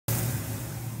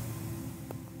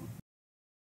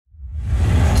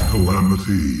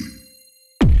Calamity.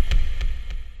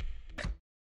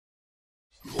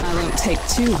 I won't take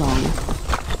too long.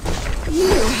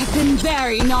 You have been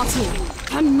very naughty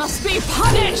and must be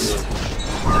punished!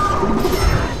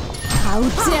 How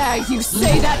dare you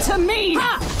say that to me!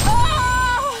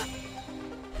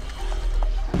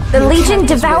 The Legion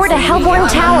devoured a Hellborn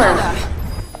tower.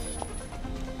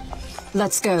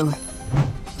 Let's go.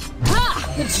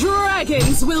 The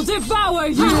dragons will devour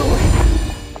you!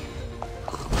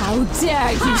 How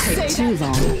dare you say too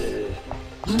long?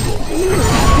 You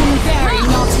have been very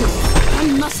naughty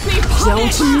and must be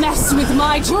punished! Don't mess with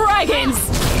my dragons!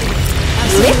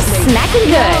 Lips smacking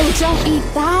good. No, don't eat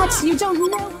that! You don't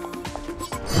know!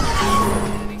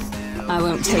 I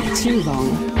won't take too long.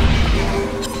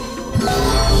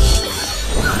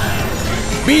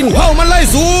 บินเข้ามันไล่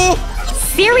สู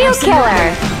Serial killer.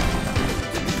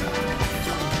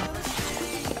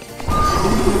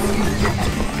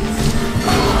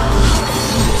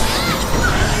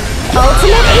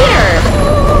 Ultimate eater.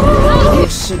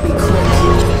 This should be quick.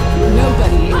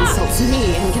 Nobody insults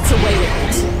me and gets away with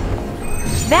it.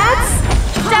 That's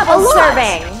double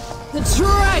serving. The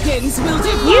dragons will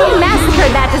devour You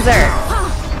massacred that dessert.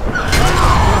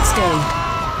 Let's go.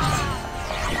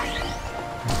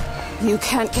 You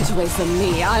can't get away from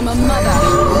me. I'm a mother.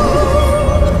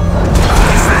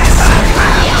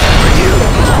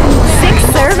 6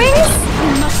 servings?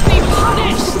 You must be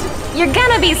punished. You're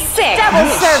gonna be sick. Double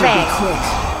This serving. should be quick.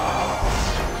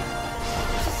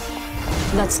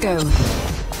 Let's go.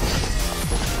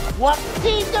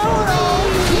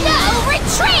 No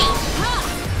retreat.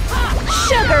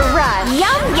 Sugar rush.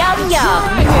 Yum, yum, yum.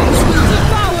 Dragons will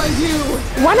devour you.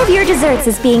 One of your desserts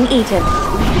is being eaten.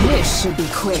 This should be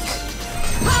quick.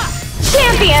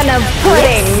 Champion of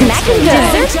pudding. Smacking good.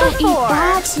 Dessert Don't for eat 4.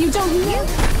 that. You don't know.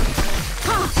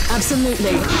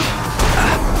 Absolutely.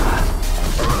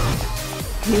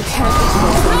 You can't get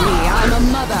away from me. I'm a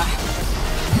mother.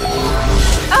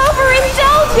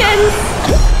 Overindulgence.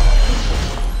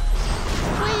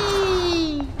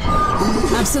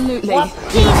 Absolutely. You can't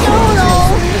get away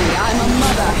from me. I'm a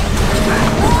mother.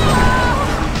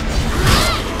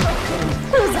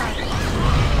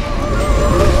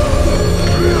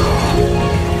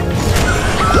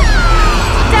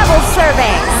 Double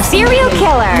serving. Serial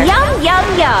killer. Yum, yum,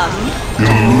 yum.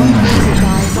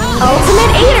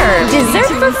 Ultimate eater.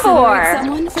 Dessert for 4.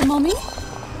 Someone for mommy?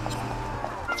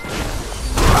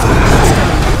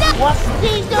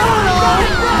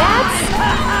 That's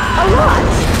a lot.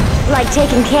 Like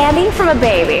taking candy from a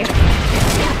baby.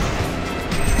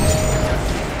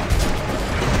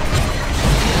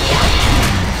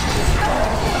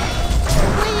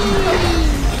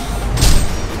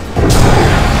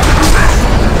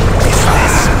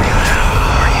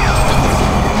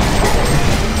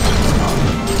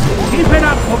 Keep it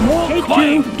up for more.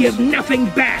 Take 2, give nothing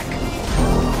back.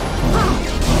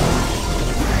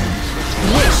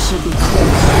 This should be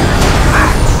quick.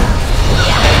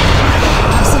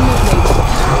 Absolutely.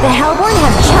 The Hellborn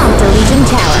have chomped a Legion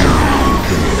tower.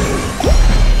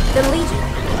 The Legion...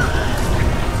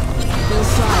 We'll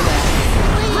try that.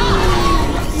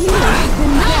 You have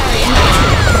been very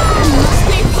naughty. You must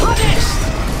be punished.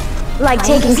 Like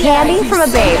taking candy from a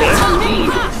baby.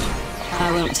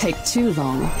 I won't take too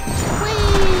long.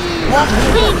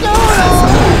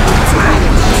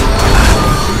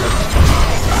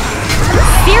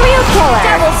 Serial killer.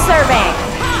 Double serving.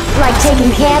 Like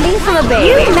taking candy from a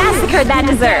baby. You massacred that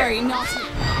dessert. Very naughty.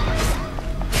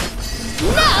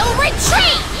 No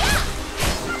retreat!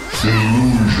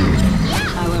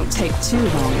 I won't take too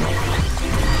long.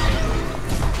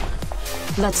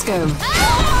 Let's go.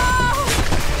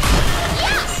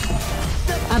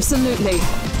 Absolutely.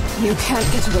 You can't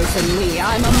get away from me.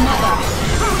 I'm a mother.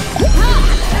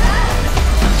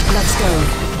 Let's go.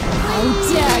 How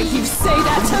dare you say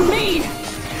that to me?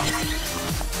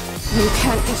 You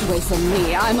can't get away from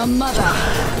me. I'm a mother.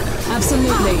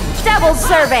 Absolutely. Double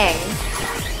serving.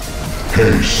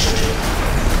 Haste.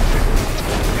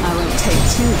 I won't take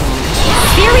too long.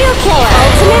 Serial killer.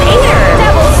 Ultimate eater.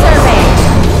 Double serving.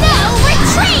 No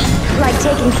retreat! Like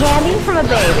taking candy from a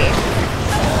baby.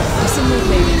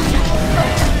 Absolutely.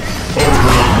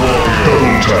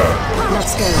 Double tap.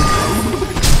 Let's go.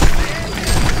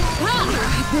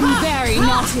 I've been very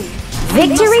naughty.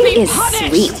 Victory Must be is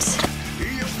punished. sweet.